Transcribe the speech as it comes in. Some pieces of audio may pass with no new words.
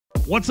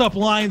What's up,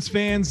 Lions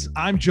fans?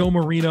 I'm Joe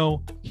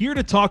Marino, here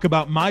to talk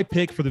about my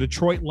pick for the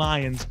Detroit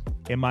Lions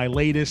in my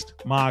latest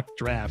mock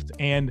draft.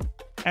 And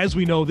as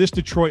we know, this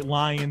Detroit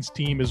Lions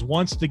team is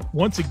once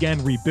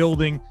again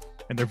rebuilding,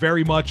 and they're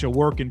very much a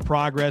work in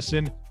progress.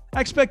 And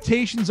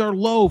expectations are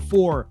low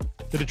for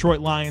the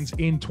Detroit Lions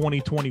in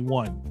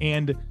 2021.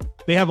 And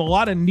they have a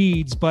lot of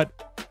needs,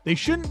 but they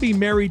shouldn't be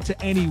married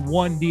to any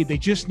one need. They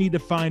just need to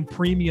find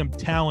premium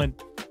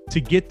talent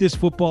to get this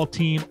football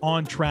team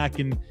on track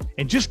and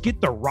just get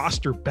the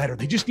roster better.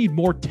 They just need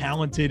more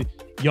talented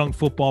young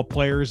football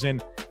players,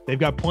 and they've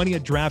got plenty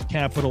of draft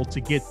capital to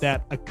get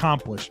that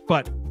accomplished.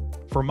 But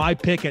for my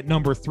pick at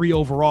number 3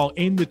 overall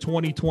in the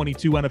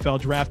 2022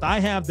 NFL Draft, I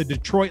have the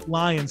Detroit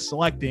Lions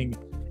selecting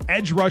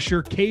edge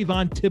rusher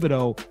Kayvon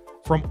Thibodeaux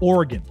from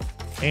Oregon.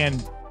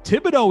 And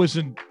Thibodeaux is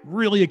a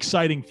really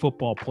exciting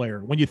football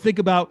player. When you think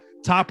about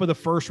top of the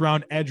first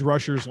round edge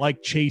rushers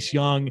like Chase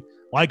Young,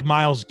 like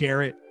Myles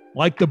Garrett,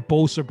 like the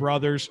Bosa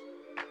brothers,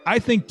 I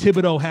think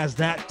Thibodeaux has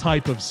that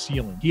type of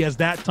ceiling. He has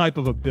that type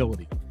of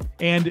ability.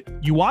 And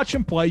you watch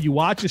him play, you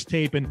watch his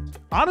tape, and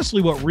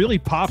honestly, what really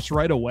pops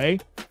right away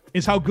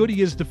is how good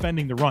he is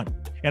defending the run.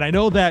 And I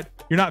know that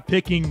you're not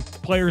picking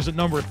players at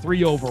number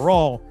 3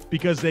 overall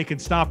because they can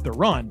stop the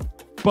run,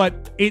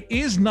 but it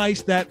is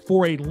nice that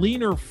for a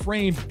leaner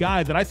framed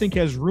guy that I think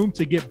has room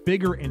to get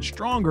bigger and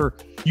stronger,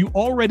 you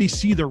already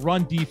see the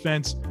run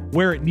defense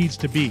where it needs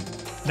to be.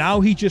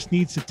 Now he just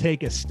needs to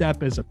take a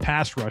step as a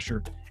pass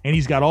rusher, and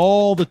he's got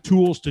all the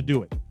tools to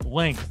do it.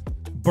 Length,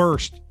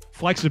 burst,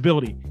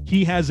 flexibility.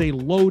 He has a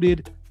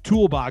loaded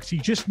toolbox. He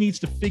just needs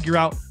to figure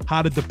out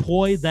how to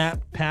deploy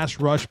that pass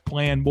rush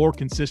plan more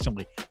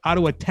consistently, how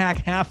to attack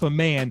half a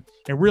man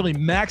and really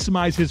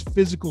maximize his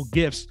physical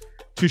gifts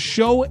to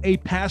show a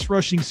pass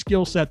rushing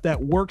skill set that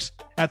works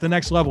at the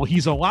next level.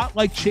 He's a lot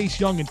like Chase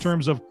Young in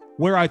terms of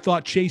where I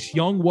thought Chase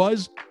Young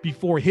was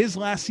before his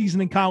last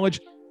season in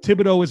college.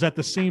 Thibodeaux is at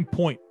the same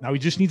point. Now he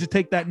just needs to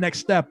take that next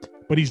step,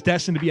 but he's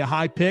destined to be a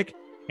high pick,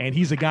 and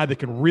he's a guy that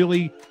can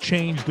really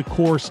change the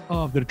course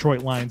of the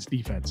Detroit Lions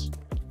defense.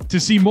 To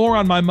see more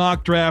on my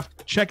mock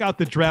draft, check out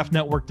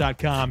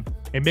thedraftnetwork.com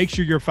and make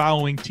sure you're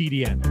following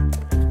TDN.